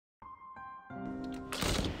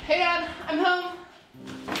Hey Dad, I'm home.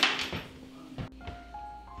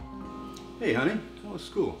 Hey honey, how was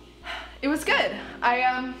school? It was good.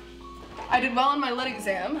 I did well on my lit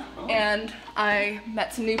exam, and I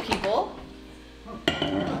met some new people,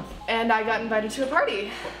 and I got invited to a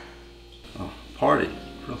party. Oh, party?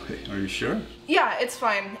 Really? Are you sure? Yeah, it's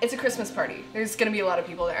fine. It's a Christmas party. There's gonna be a lot of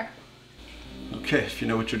people there. Okay, if you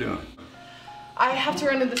know what you're doing. I have to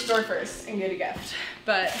run to the store first and get a gift,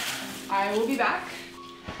 but I will be back.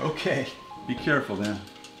 Okay, be careful then,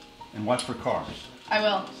 and watch for cars. I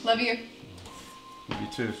will. Love you. Love you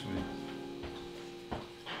too, sweetie.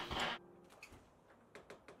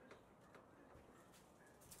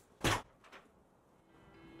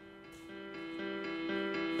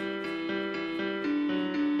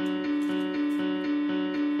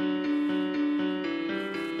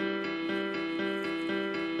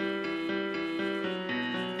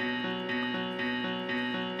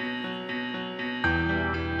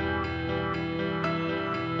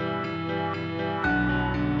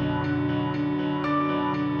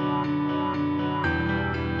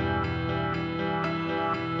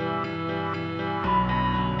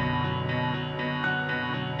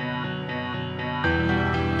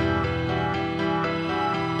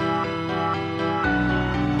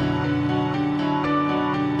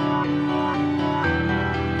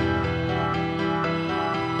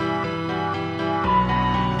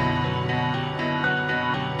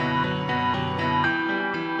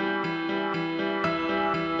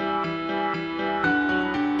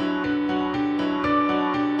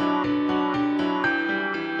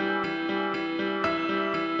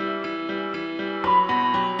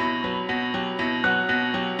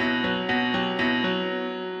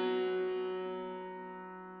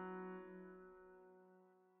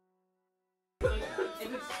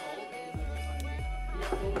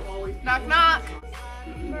 Knock knock.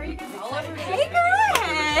 Hey girl!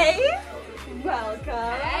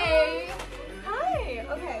 Welcome. Hey. Hi.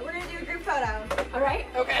 Okay, we're gonna do a group photo. All right?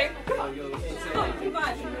 Okay. Come on. Come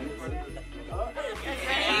on.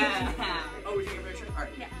 Oh, we take a picture? All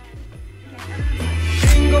right. Yeah.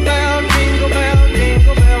 Jingle bell, jingle bell,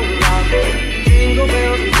 jingle bell rock. Jingle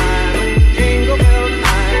bell time, jingle bell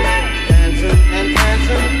time. Dancing and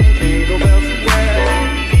dancing in Jingle Bell Square.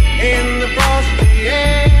 In the frosty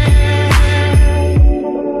air.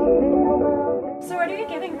 So what are you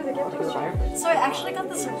getting for the gift exchange? So I actually got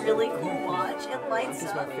this really cool watch. It lights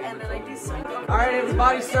up and then I do something. All right,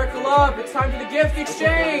 everybody, circle up. It's time for the gift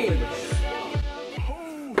exchange.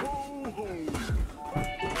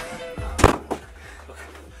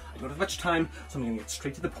 I don't have much time, so I'm gonna get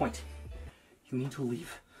straight to the point. You need to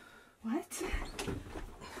leave. What?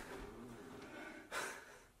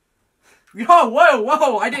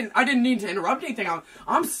 Whoa! I didn't mean to interrupt anything.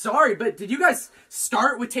 I'm sorry, but did you guys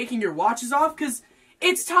start with taking your watches off? Cause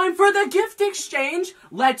it's time for the gift exchange.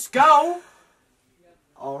 Let's go.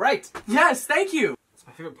 All right. Yes, thank you. It's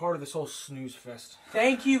my favorite part of this whole snooze fest.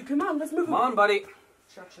 Thank you. Come on, let's move. Come on, buddy.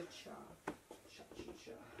 That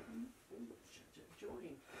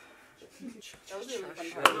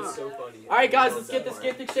was so funny. All right, guys, let's get this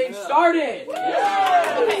gift exchange started.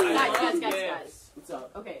 Okay, guys. What's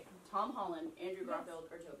up? Okay, Tom Holland, Andrew Garfield,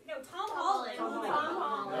 or Toby? No, Tom Holland. Tom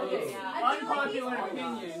Holland. Okay. Yeah. Unpopular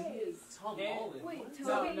opinion. Tom Holland. Wait, No,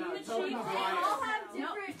 Toby. no, They Toby's all biased. have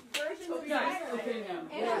different versions of Guys, Spider-Man. opinion.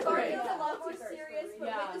 Andrew Garfield's a lot more serious, but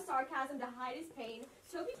Yeah. with the sarcasm to hide his pain.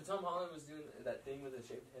 Toby. So Tom Holland was doing that thing with a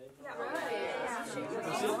shaved head? Yeah. Right.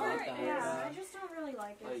 Yeah. I just don't really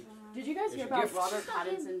like it. Did you guys hear about Robert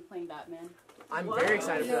Pattinson playing Batman? I'm very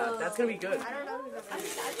excited for that. That's gonna be good. I don't know who that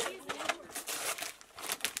is.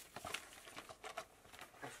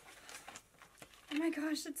 Oh my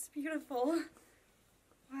gosh, it's beautiful.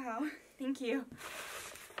 Wow, thank you.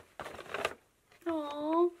 Aww.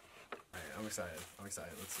 Alright, I'm excited.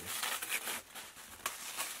 Let's see.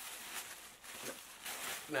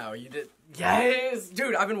 No, you did. Yes!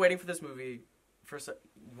 Dude, I've been waiting for this movie for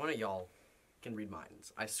one of y'all can read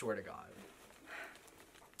minds. I swear to God.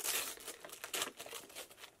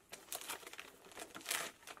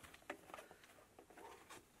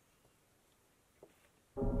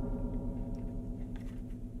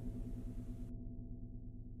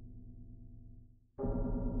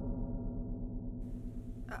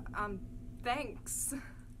 Thanks.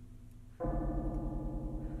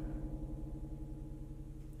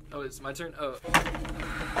 Oh, it's my turn? Oh.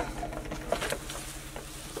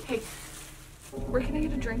 Hey, where can I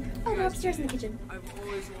get a drink? Oh, we're upstairs in the kitchen. I've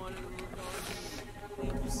always wanted a little dog.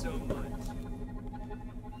 Thank you so much.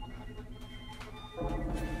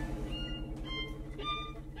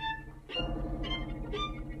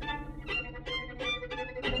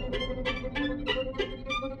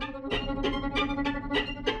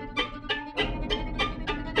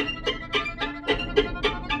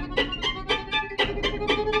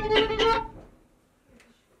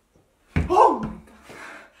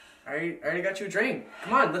 I already got you a drink.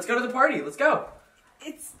 Come on, let's go to the party. Let's go.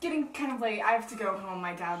 It's getting kind of late. I have to go home.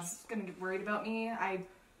 My dad's gonna get worried about me. I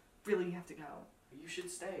really have to go. You should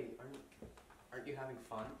stay. Aren't you having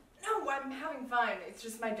fun? No, I'm having fun. It's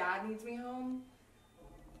just my dad needs me home.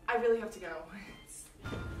 I really have to go.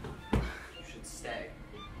 You should stay.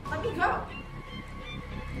 Let me go.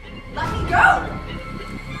 Let me go.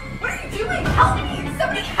 What are you doing? Help me!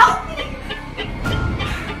 Somebody help me!